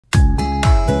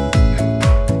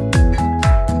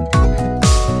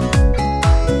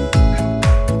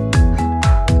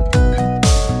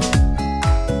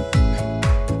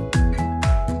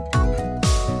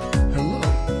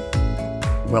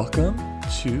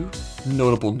to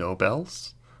Notable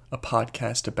Nobels, a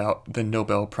podcast about the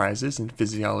Nobel Prizes in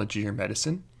Physiology or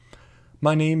Medicine.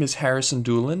 My name is Harrison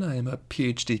Doolin. I am a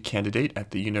PhD candidate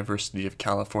at the University of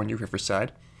California,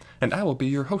 Riverside, and I will be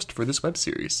your host for this web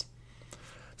series.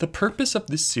 The purpose of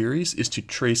this series is to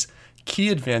trace key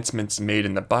advancements made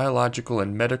in the biological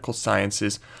and medical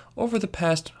sciences over the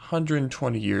past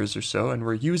 120 years or so, and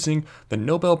we're using the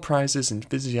Nobel Prizes in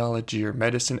Physiology or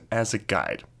Medicine as a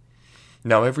guide.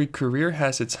 Now, every career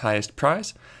has its highest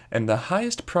prize, and the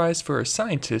highest prize for a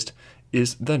scientist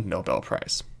is the Nobel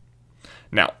Prize.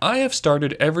 Now, I have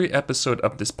started every episode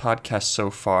of this podcast so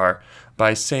far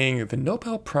by saying the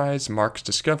Nobel Prize marks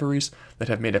discoveries that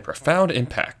have made a profound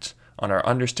impact on our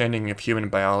understanding of human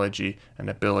biology and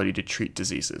ability to treat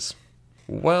diseases.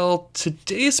 Well,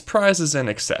 today's prize is an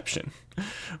exception.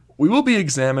 We will be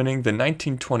examining the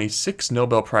 1926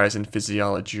 Nobel Prize in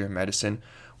Physiology or Medicine,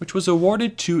 which was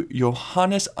awarded to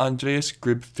Johannes Andreas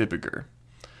Fibiger.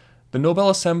 The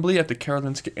Nobel Assembly at the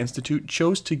Karolinska Institute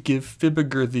chose to give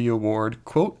Fibiger the award,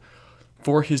 quote,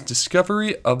 for his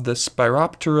discovery of the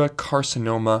Spiroptera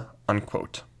carcinoma,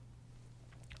 unquote.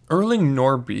 Erling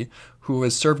Norby, who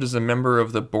has served as a member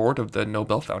of the board of the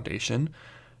Nobel Foundation,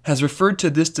 has referred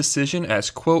to this decision as,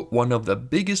 quote, one of the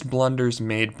biggest blunders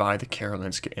made by the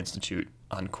Karolinska Institute,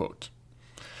 unquote.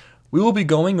 We will be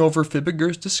going over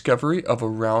Fibiger's discovery of a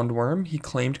roundworm he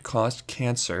claimed caused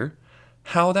cancer,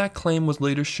 how that claim was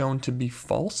later shown to be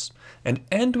false, and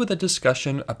end with a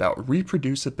discussion about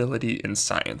reproducibility in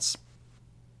science.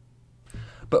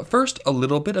 But first, a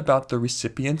little bit about the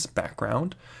recipient's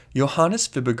background. Johannes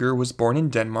Fibiger was born in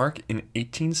Denmark in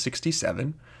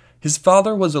 1867. His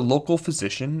father was a local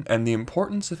physician, and the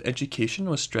importance of education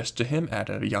was stressed to him at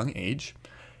a young age.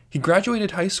 He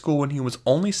graduated high school when he was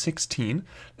only 16,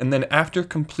 and then after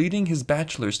completing his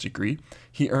bachelor's degree,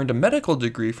 he earned a medical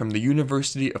degree from the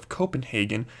University of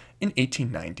Copenhagen in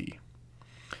 1890.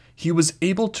 He was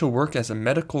able to work as a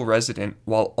medical resident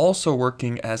while also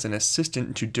working as an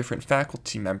assistant to different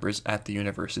faculty members at the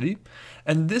university,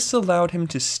 and this allowed him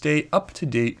to stay up to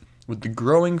date with the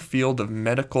growing field of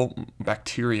medical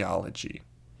bacteriology.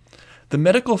 The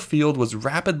medical field was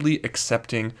rapidly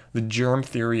accepting the germ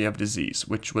theory of disease,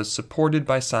 which was supported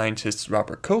by scientists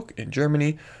Robert Koch in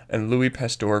Germany and Louis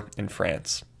Pasteur in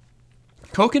France.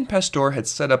 Koch and Pasteur had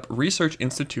set up research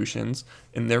institutions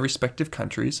in their respective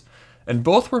countries, and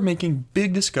both were making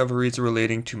big discoveries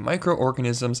relating to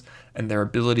microorganisms and their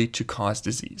ability to cause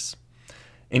disease.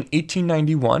 In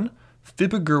 1891,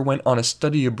 Fibiger went on a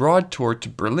study abroad tour to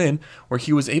Berlin, where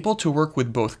he was able to work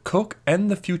with both Koch and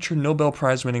the future Nobel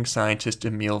Prize-winning scientist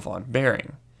Emil von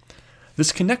Behring.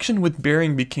 This connection with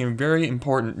Behring became very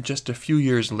important just a few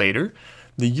years later.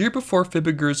 The year before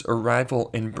Fibiger's arrival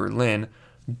in Berlin,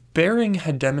 Behring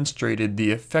had demonstrated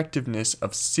the effectiveness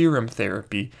of serum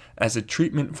therapy as a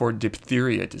treatment for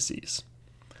diphtheria disease.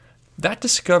 That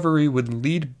discovery would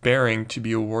lead Behring to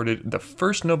be awarded the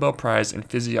first Nobel Prize in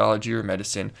Physiology or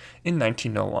Medicine in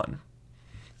 1901.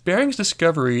 Behring's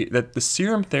discovery that the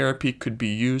serum therapy could be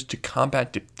used to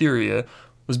combat diphtheria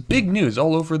was big news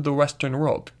all over the Western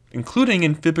world, including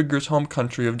in Fibiger's home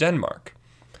country of Denmark.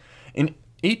 In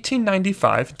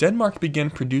 1895, Denmark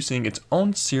began producing its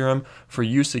own serum for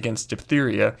use against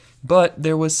diphtheria, but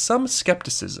there was some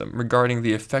skepticism regarding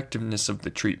the effectiveness of the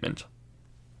treatment.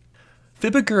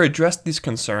 Fibiger addressed these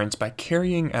concerns by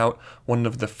carrying out one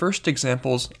of the first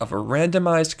examples of a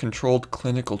randomized controlled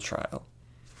clinical trial.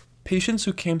 Patients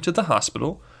who came to the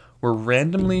hospital were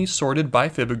randomly sorted by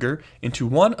Fibiger into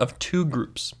one of two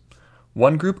groups.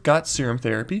 One group got serum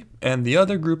therapy, and the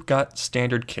other group got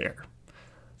standard care.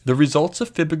 The results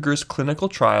of Fibiger's clinical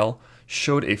trial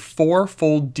showed a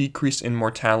 4-fold decrease in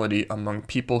mortality among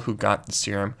people who got the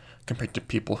serum compared to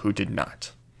people who did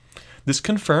not. This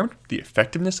confirmed the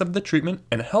effectiveness of the treatment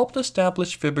and helped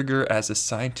establish Fibiger as a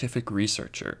scientific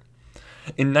researcher.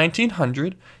 In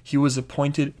 1900, he was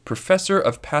appointed Professor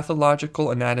of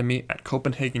Pathological Anatomy at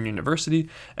Copenhagen University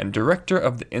and Director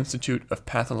of the Institute of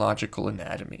Pathological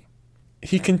Anatomy.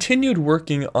 He continued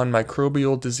working on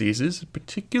microbial diseases,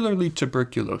 particularly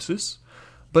tuberculosis,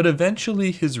 but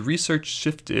eventually his research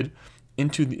shifted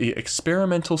into the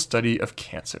experimental study of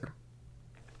cancer.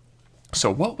 So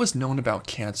what was known about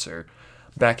cancer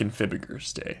back in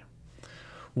Fibiger's day?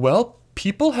 Well,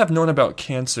 people have known about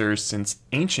cancer since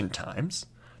ancient times.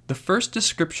 The first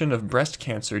description of breast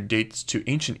cancer dates to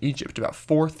ancient Egypt about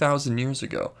 4,000 years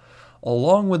ago,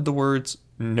 along with the words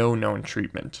no known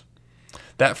treatment.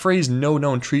 That phrase no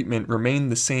known treatment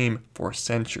remained the same for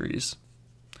centuries.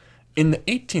 In the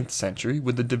 18th century,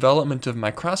 with the development of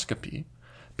microscopy,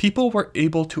 people were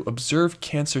able to observe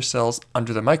cancer cells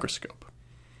under the microscope.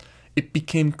 It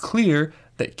became clear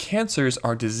that cancers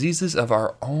are diseases of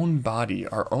our own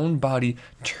body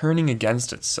turning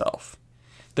against itself.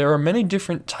 There are many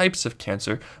different types of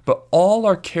cancer, but all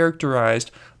are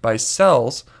characterized by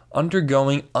cells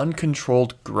undergoing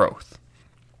uncontrolled growth.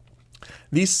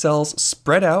 These cells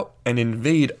spread out and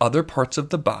invade other parts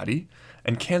of the body,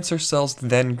 and cancer cells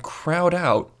then crowd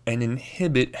out and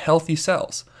inhibit healthy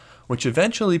cells, which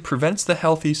eventually prevents the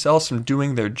healthy cells from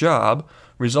doing their job,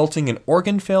 resulting in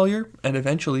organ failure and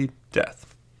eventually death.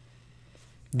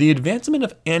 The advancement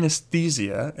of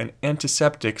anesthesia and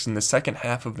antiseptics in the second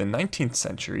half of the 19th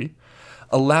century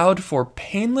allowed for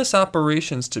painless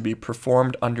operations to be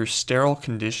performed under sterile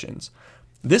conditions.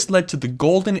 This led to the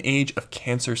golden age of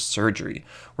cancer surgery,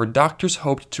 where doctors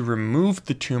hoped to remove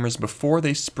the tumors before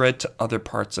they spread to other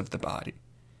parts of the body.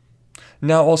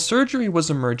 Now, while surgery was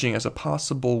emerging as a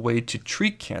possible way to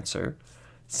treat cancer,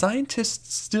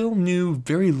 scientists still knew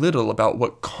very little about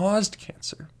what caused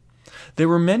cancer. There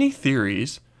were many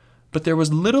theories, but there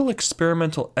was little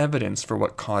experimental evidence for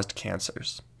what caused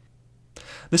cancers.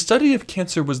 The study of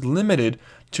cancer was limited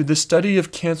to the study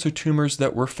of cancer tumors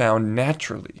that were found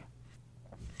naturally.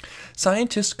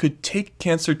 Scientists could take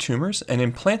cancer tumors and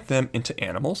implant them into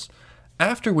animals,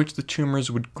 after which the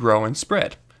tumors would grow and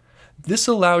spread. This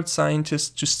allowed scientists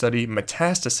to study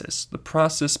metastasis, the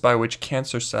process by which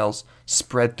cancer cells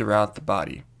spread throughout the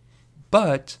body.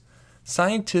 But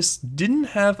scientists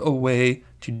didn't have a way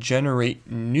to generate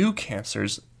new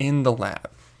cancers in the lab.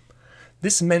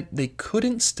 This meant they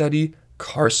couldn't study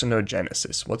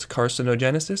carcinogenesis. What's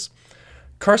carcinogenesis?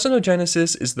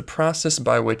 Carcinogenesis is the process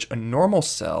by which a normal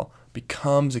cell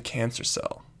becomes a cancer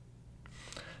cell.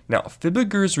 Now,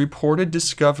 Fibiger's reported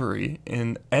discovery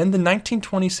and the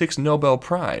 1926 Nobel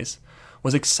Prize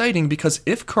was exciting because,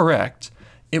 if correct,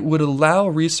 it would allow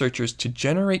researchers to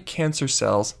generate cancer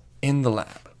cells in the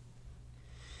lab.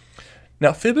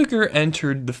 Now, Fibiger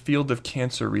entered the field of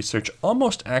cancer research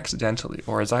almost accidentally,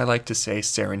 or as I like to say,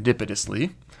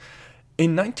 serendipitously.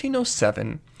 In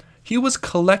 1907, he was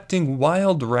collecting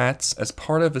wild rats as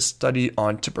part of a study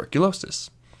on tuberculosis.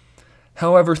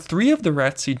 However, 3 of the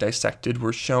rats he dissected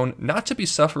were shown not to be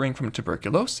suffering from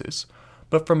tuberculosis,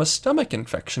 but from a stomach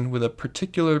infection with a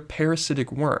particular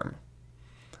parasitic worm.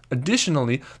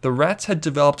 Additionally, the rats had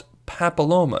developed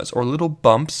papillomas, or little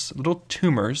bumps, little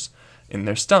tumors, in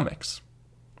their stomachs.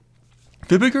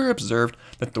 Fibiger observed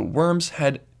that the worms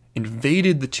had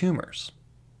invaded the tumors.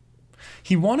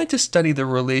 He wanted to study the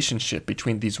relationship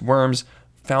between these worms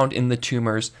found in the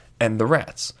tumors and the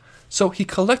rats. So he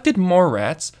collected more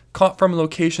rats caught from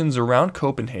locations around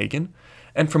Copenhagen,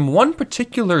 and from one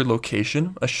particular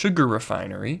location, a sugar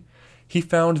refinery, he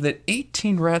found that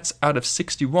 18 rats out of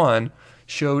 61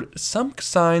 showed some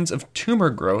signs of tumor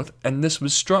growth, and this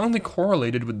was strongly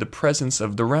correlated with the presence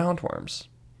of the roundworms.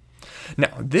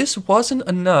 Now, this wasn't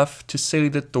enough to say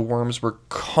that the worms were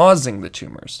causing the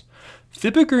tumors.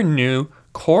 Fibiger knew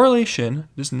correlation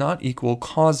does not equal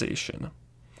causation.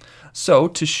 So,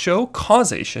 to show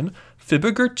causation,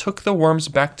 Fibiger took the worms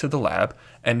back to the lab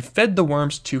and fed the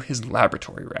worms to his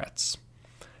laboratory rats.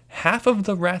 Half of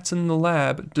the rats in the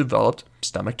lab developed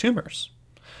stomach tumors.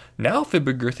 Now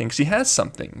Fibiger thinks he has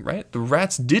something, right? The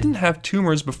rats didn't have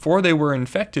tumors before they were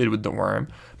infected with the worm,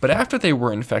 but after they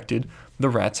were infected, the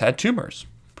rats had tumors.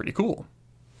 Pretty cool.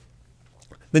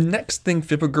 The next thing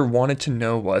Fibiger wanted to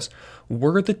know was,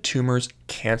 were the tumors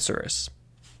cancerous?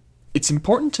 It's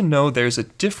important to know there's a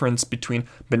difference between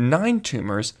benign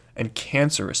tumors and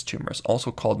cancerous tumors,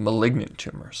 also called malignant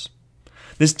tumors.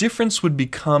 This difference would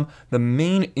become the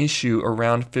main issue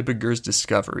around Fibiger's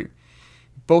discovery.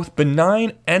 Both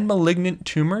benign and malignant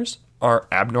tumors are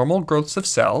abnormal growths of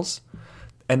cells,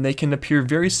 and they can appear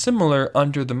very similar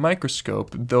under the microscope,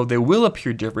 though they will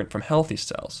appear different from healthy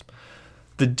cells.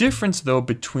 The difference, though,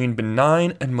 between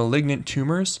benign and malignant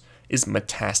tumors is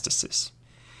metastasis.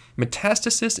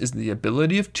 Metastasis is the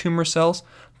ability of tumor cells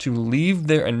to leave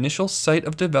their initial site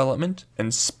of development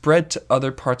and spread to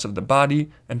other parts of the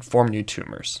body and form new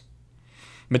tumors.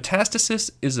 Metastasis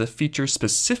is a feature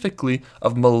specifically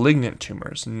of malignant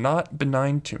tumors, not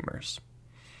benign tumors.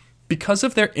 Because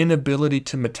of their inability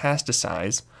to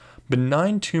metastasize,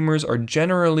 benign tumors are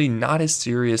generally not as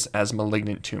serious as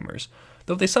malignant tumors,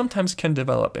 though they sometimes can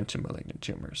develop into malignant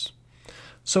tumors.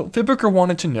 So Fibiger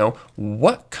wanted to know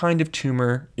what kind of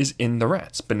tumor is in the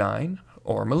rats, benign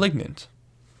or malignant.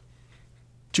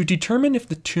 To determine if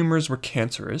the tumors were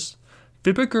cancerous,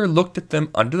 Fibiger looked at them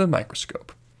under the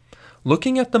microscope.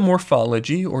 Looking at the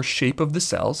morphology or shape of the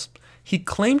cells, he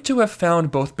claimed to have found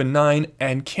both benign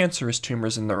and cancerous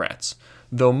tumors in the rats,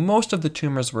 though most of the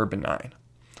tumors were benign.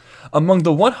 Among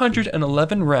the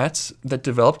 111 rats that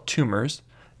developed tumors,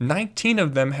 19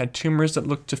 of them had tumors that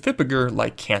looked to Fibiger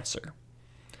like cancer.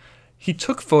 He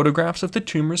took photographs of the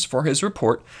tumors for his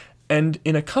report, and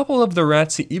in a couple of the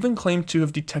rats he even claimed to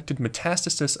have detected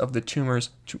metastasis of the tumors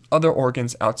to other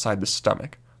organs outside the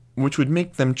stomach, which would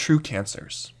make them true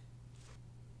cancers.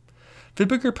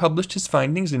 Fibiger published his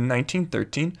findings in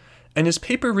 1913, and his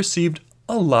paper received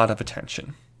a lot of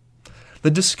attention. The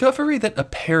discovery that a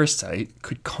parasite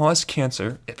could cause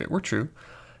cancer, if it were true,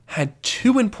 had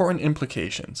two important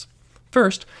implications.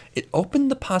 First, it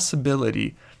opened the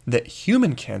possibility that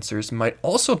human cancers might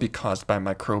also be caused by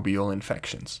microbial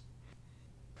infections.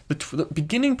 The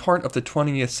beginning part of the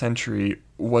 20th century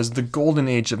was the golden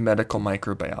age of medical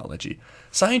microbiology.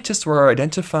 Scientists were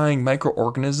identifying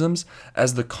microorganisms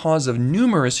as the cause of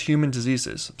numerous human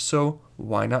diseases, so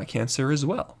why not cancer as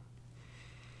well?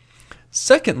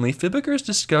 Secondly, Fibiger's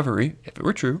discovery, if it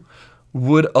were true,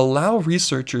 would allow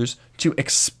researchers to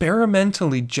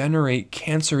experimentally generate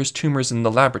cancerous tumors in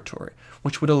the laboratory,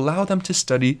 which would allow them to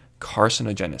study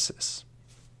carcinogenesis.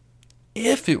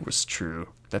 If it was true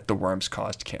that the worms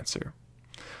caused cancer.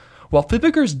 While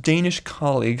Fibiger's Danish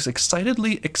colleagues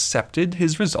excitedly accepted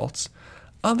his results,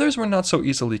 others were not so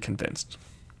easily convinced.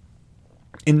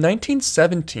 In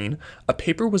 1917, a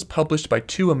paper was published by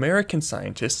two American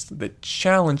scientists that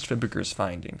challenged Fibiger's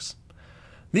findings.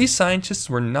 These scientists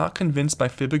were not convinced by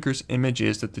Fibiger's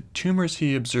images that the tumors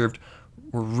he observed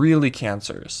were really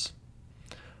cancerous.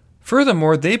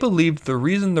 Furthermore, they believed the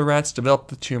reason the rats developed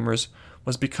the tumors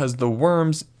was because the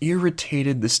worms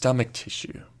irritated the stomach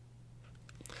tissue.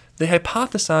 They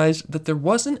hypothesized that there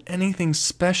wasn't anything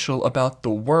special about the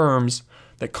worms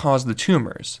that caused the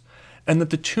tumors, and that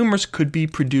the tumors could be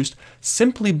produced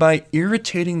simply by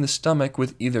irritating the stomach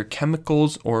with either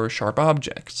chemicals or sharp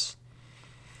objects.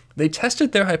 They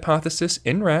tested their hypothesis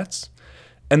in rats,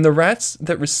 and the rats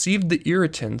that received the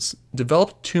irritants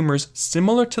developed tumors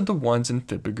similar to the ones in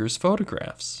Fibiger's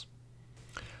photographs.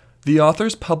 The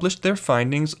authors published their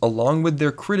findings along with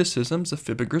their criticisms of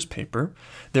Fibiger's paper.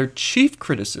 Their chief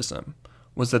criticism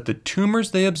was that the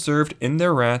tumors they observed in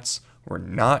their rats were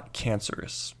not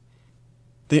cancerous.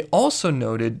 They also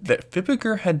noted that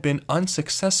Fibiger had been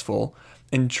unsuccessful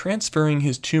in transferring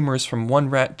his tumors from one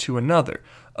rat to another,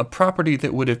 a property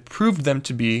that would have proved them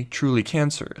to be truly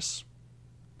cancerous.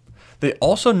 They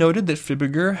also noted that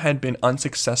Fibiger had been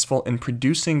unsuccessful in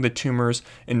producing the tumors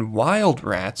in wild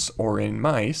rats or in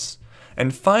mice,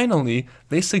 and finally,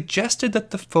 they suggested that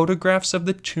the photographs of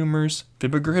the tumors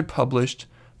Fibiger had published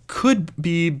could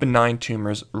be benign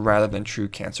tumors rather than true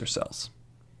cancer cells.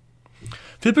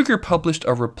 Fibiger published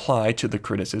a reply to the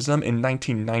criticism in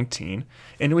 1919,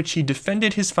 in which he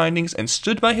defended his findings and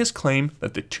stood by his claim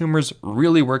that the tumors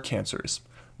really were cancerous,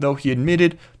 though he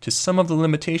admitted to some of the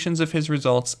limitations of his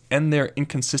results and their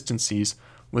inconsistencies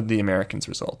with the Americans'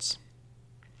 results.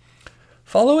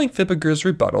 Following Fibiger's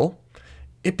rebuttal,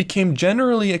 it became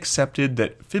generally accepted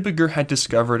that Fibiger had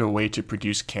discovered a way to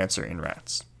produce cancer in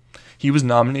rats. He was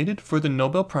nominated for the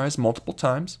Nobel Prize multiple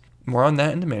times, more on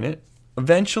that in a minute,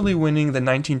 eventually winning the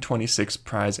 1926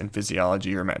 prize in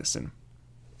physiology or medicine.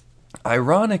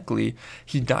 Ironically,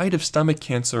 he died of stomach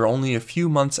cancer only a few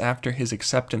months after his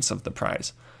acceptance of the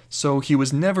prize, so he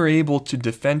was never able to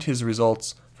defend his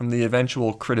results from the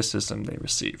eventual criticism they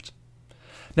received.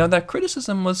 Now, that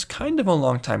criticism was kind of a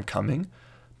long time coming.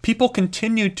 People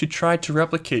continued to try to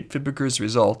replicate Fibiger's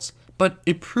results, but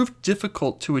it proved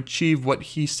difficult to achieve what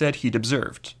he said he'd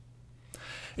observed.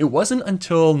 It wasn't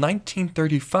until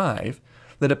 1935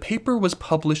 that a paper was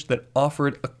published that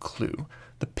offered a clue.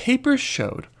 The paper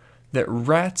showed that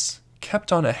rats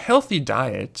kept on a healthy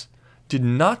diet did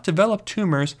not develop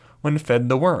tumors when fed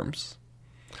the worms.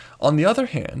 On the other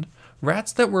hand,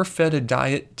 rats that were fed a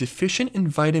diet deficient in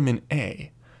vitamin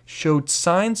A showed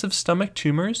signs of stomach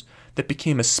tumors that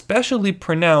became especially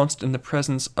pronounced in the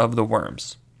presence of the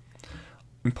worms.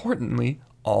 Importantly,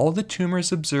 all the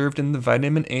tumors observed in the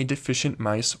vitamin A deficient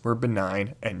mice were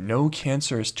benign, and no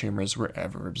cancerous tumors were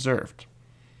ever observed.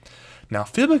 Now,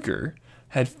 Fibiger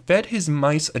had fed his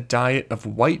mice a diet of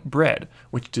white bread,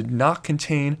 which did not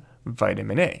contain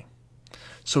vitamin A.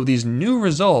 So these new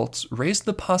results raised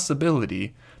the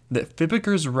possibility that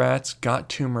Fibiger's rats got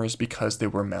tumors because they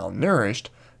were malnourished,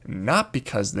 not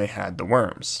because they had the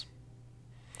worms.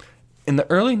 In the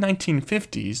early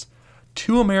 1950s,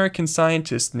 two American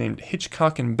scientists named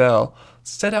Hitchcock and Bell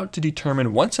set out to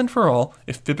determine once and for all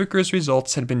if Fibiger's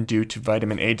results had been due to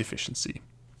vitamin A deficiency.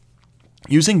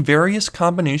 Using various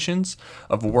combinations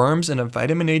of worms and a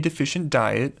vitamin A deficient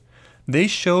diet, they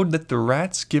showed that the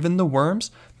rats given the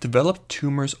worms developed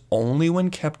tumors only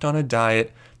when kept on a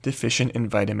diet deficient in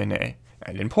vitamin A.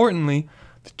 And importantly,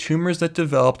 the tumors that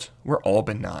developed were all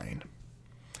benign.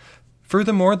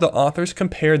 Furthermore, the authors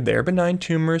compared their benign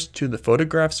tumors to the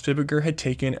photographs Fibiger had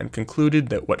taken and concluded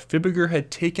that what Fibiger had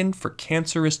taken for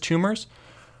cancerous tumors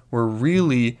were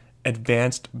really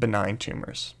advanced benign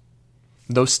tumors.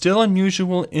 Though still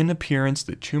unusual in appearance,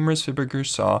 the tumors Fibiger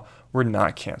saw were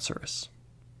not cancerous.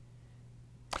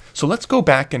 So let's go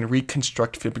back and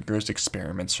reconstruct Fibiger's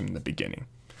experiments from the beginning.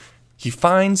 He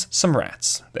finds some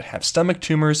rats that have stomach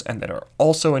tumors and that are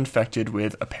also infected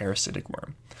with a parasitic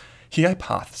worm. He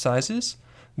hypothesizes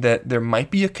that there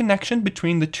might be a connection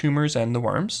between the tumors and the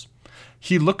worms.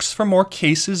 He looks for more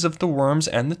cases of the worms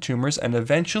and the tumors and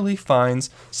eventually finds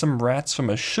some rats from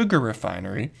a sugar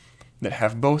refinery that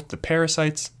have both the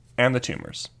parasites and the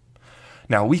tumors.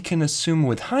 Now, we can assume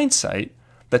with hindsight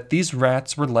that these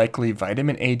rats were likely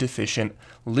vitamin A deficient,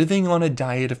 living on a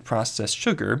diet of processed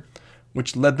sugar,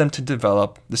 which led them to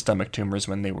develop the stomach tumors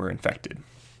when they were infected.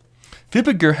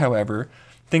 Fibiger, however,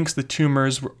 thinks the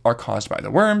tumors are caused by the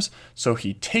worms, so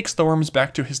he takes the worms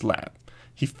back to his lab.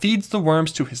 He feeds the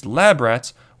worms to his lab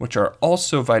rats, which are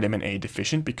also vitamin A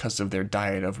deficient because of their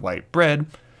diet of white bread,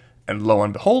 and lo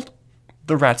and behold,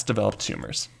 the rats develop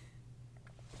tumors.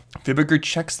 Fibiger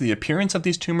checks the appearance of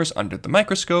these tumors under the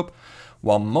microscope.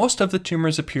 While most of the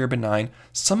tumors appear benign,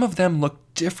 some of them look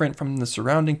different from the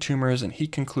surrounding tumors, and he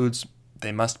concludes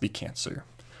they must be cancer.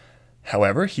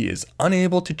 However, he is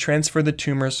unable to transfer the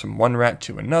tumors from one rat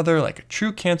to another like a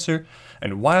true cancer,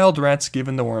 and wild rats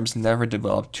given the worms never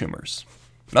develop tumors.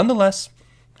 Nonetheless,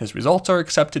 his results are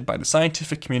accepted by the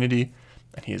scientific community,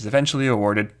 and he is eventually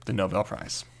awarded the Nobel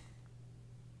Prize.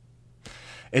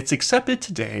 It's accepted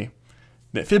today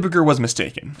that Fibiger was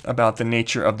mistaken about the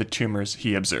nature of the tumors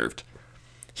he observed.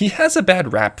 He has a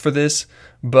bad rap for this,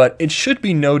 but it should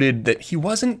be noted that he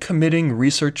wasn't committing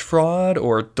research fraud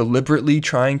or deliberately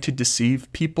trying to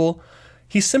deceive people.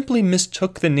 He simply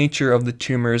mistook the nature of the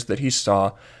tumors that he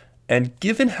saw, and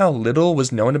given how little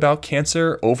was known about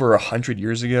cancer over 100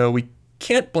 years ago, we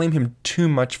can't blame him too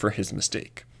much for his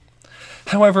mistake.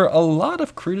 However, a lot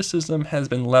of criticism has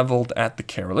been leveled at the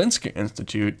Karolinska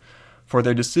Institute for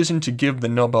their decision to give the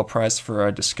Nobel Prize for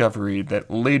a discovery that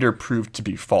later proved to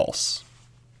be false.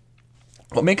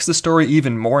 What makes the story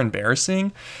even more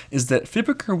embarrassing is that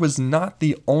Fibiger was not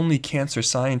the only cancer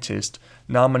scientist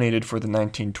nominated for the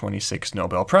 1926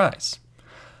 Nobel Prize.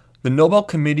 The Nobel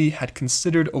Committee had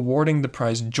considered awarding the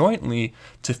prize jointly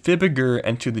to Fibiger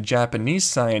and to the Japanese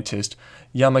scientist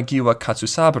Yamagiwa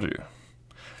Katsusabaru.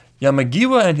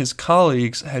 Yamagiwa and his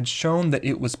colleagues had shown that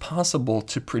it was possible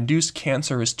to produce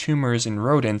cancerous tumors in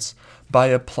rodents by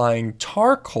applying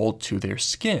tar coal to their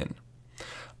skin.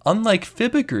 Unlike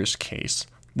Fibiger's case,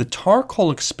 the tar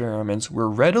coal experiments were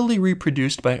readily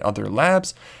reproduced by other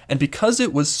labs, and because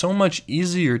it was so much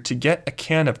easier to get a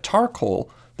can of tar coal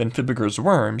than Fibiger's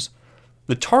worms,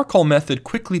 the tar coal method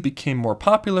quickly became more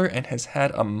popular and has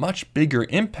had a much bigger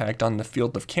impact on the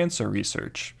field of cancer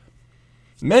research.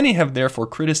 Many have therefore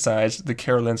criticized the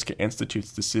Karolinska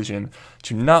Institute's decision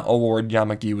to not award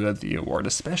Yamagiwa the award,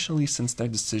 especially since their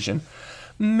decision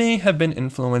may have been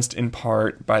influenced in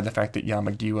part by the fact that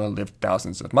Yamagiwa lived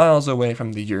thousands of miles away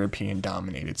from the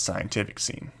European-dominated scientific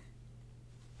scene.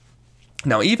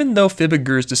 Now, even though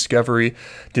Fibiger's discovery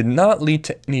did not lead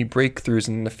to any breakthroughs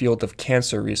in the field of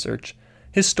cancer research,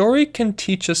 his story can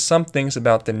teach us some things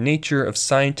about the nature of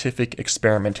scientific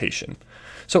experimentation.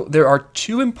 So there are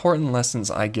two important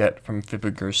lessons I get from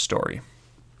Fibiger's story.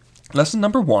 Lesson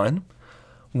number one,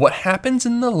 what happens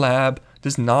in the lab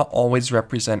does not always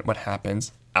represent what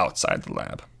happens outside the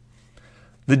lab.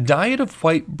 The diet of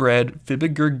white bread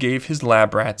Fibiger gave his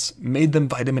lab rats made them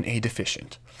vitamin A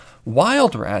deficient.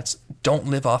 Wild rats don't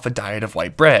live off a diet of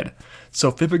white bread,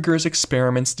 so Fibiger's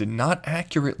experiments did not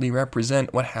accurately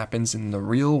represent what happens in the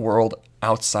real world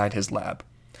outside his lab.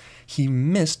 He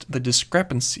missed the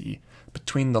discrepancy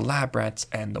between the lab rats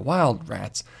and the wild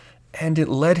rats, and it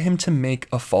led him to make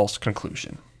a false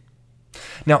conclusion.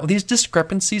 Now, these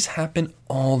discrepancies happen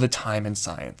all the time in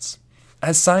science.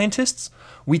 As scientists,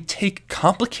 we take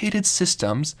complicated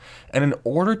systems, and in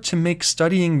order to make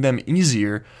studying them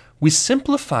easier, we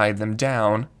simplify them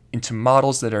down into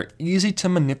models that are easy to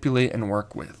manipulate and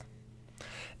work with.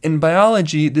 In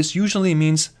biology, this usually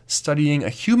means studying a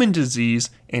human disease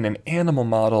in an animal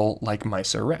model like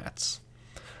mice or rats.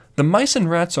 The mice and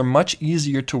rats are much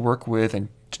easier to work with and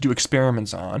to do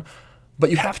experiments on, but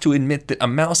you have to admit that a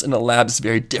mouse in a lab is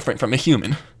very different from a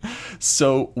human.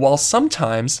 So while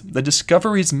sometimes the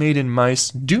discoveries made in mice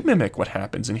do mimic what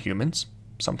happens in humans,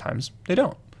 sometimes they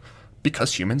don't,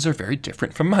 because humans are very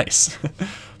different from mice.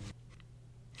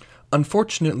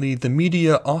 Unfortunately, the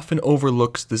media often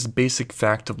overlooks this basic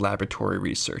fact of laboratory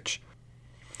research.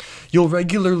 You'll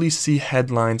regularly see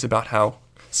headlines about how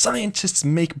Scientists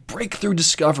make breakthrough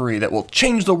discovery that will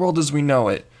change the world as we know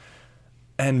it.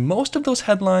 And most of those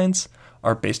headlines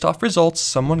are based off results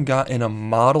someone got in a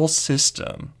model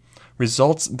system,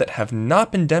 results that have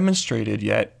not been demonstrated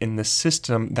yet in the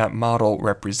system that model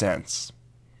represents.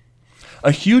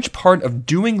 A huge part of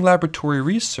doing laboratory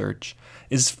research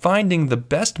is finding the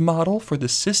best model for the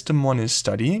system one is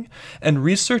studying, and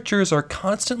researchers are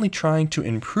constantly trying to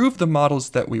improve the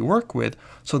models that we work with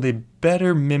so they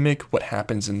better mimic what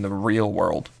happens in the real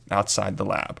world outside the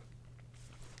lab.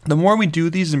 The more we do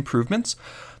these improvements,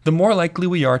 the more likely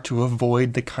we are to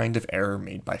avoid the kind of error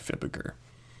made by Fibiger.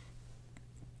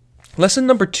 Lesson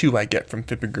number 2 I get from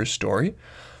Fibiger's story: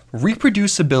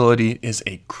 reproducibility is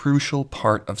a crucial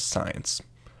part of science.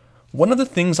 One of the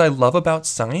things I love about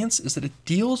science is that it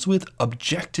deals with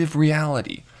objective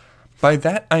reality. By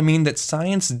that, I mean that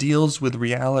science deals with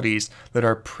realities that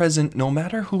are present no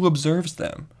matter who observes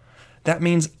them. That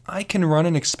means I can run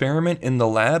an experiment in the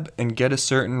lab and get a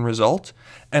certain result,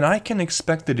 and I can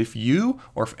expect that if you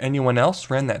or if anyone else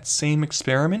ran that same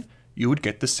experiment, you would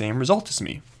get the same result as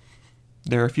me.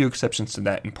 There are a few exceptions to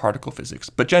that in particle physics,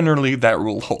 but generally that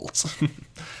rule holds.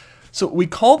 So we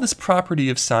call this property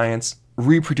of science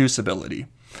reproducibility,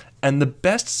 and the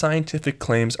best scientific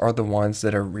claims are the ones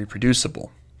that are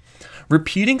reproducible.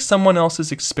 Repeating someone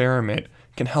else's experiment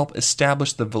can help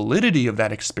establish the validity of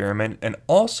that experiment and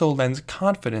also lends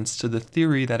confidence to the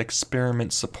theory that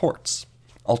experiment supports.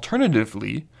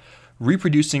 Alternatively,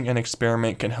 reproducing an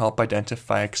experiment can help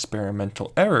identify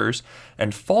experimental errors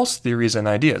and false theories and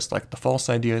ideas, like the false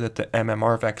idea that the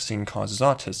MMR vaccine causes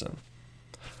autism.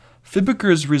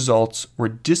 Fibiger's results were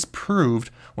disproved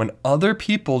when other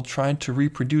people tried to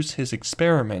reproduce his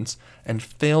experiments and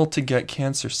failed to get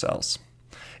cancer cells.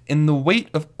 In the weight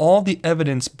of all the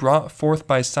evidence brought forth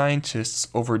by scientists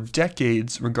over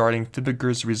decades regarding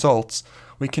Fibiger's results,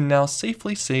 we can now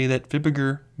safely say that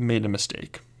Fibiger made a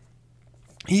mistake.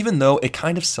 Even though it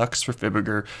kind of sucks for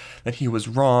Fibiger that he was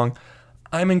wrong,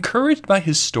 I'm encouraged by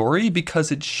his story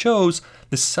because it shows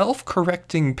the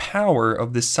self-correcting power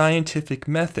of the scientific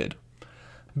method.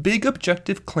 Big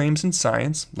objective claims in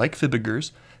science, like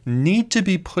Fibiger's, need to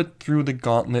be put through the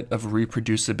gauntlet of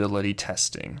reproducibility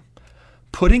testing.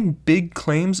 Putting big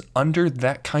claims under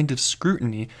that kind of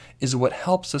scrutiny is what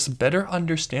helps us better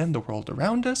understand the world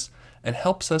around us and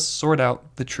helps us sort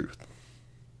out the truth.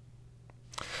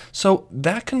 So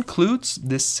that concludes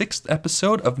this 6th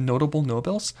episode of Notable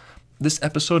Nobels. This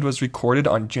episode was recorded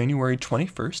on January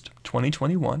 21st,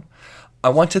 2021. I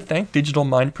want to thank Digital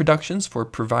Mind Productions for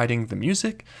providing the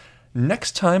music.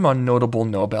 Next time on Notable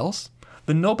Nobels,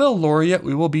 the Nobel laureate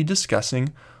we will be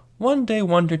discussing one day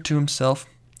wondered to himself,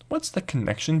 what's the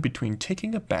connection between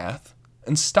taking a bath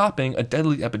and stopping a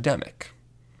deadly epidemic?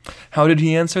 How did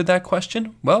he answer that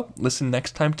question? Well, listen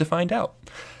next time to find out.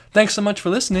 Thanks so much for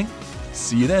listening.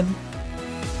 See you then.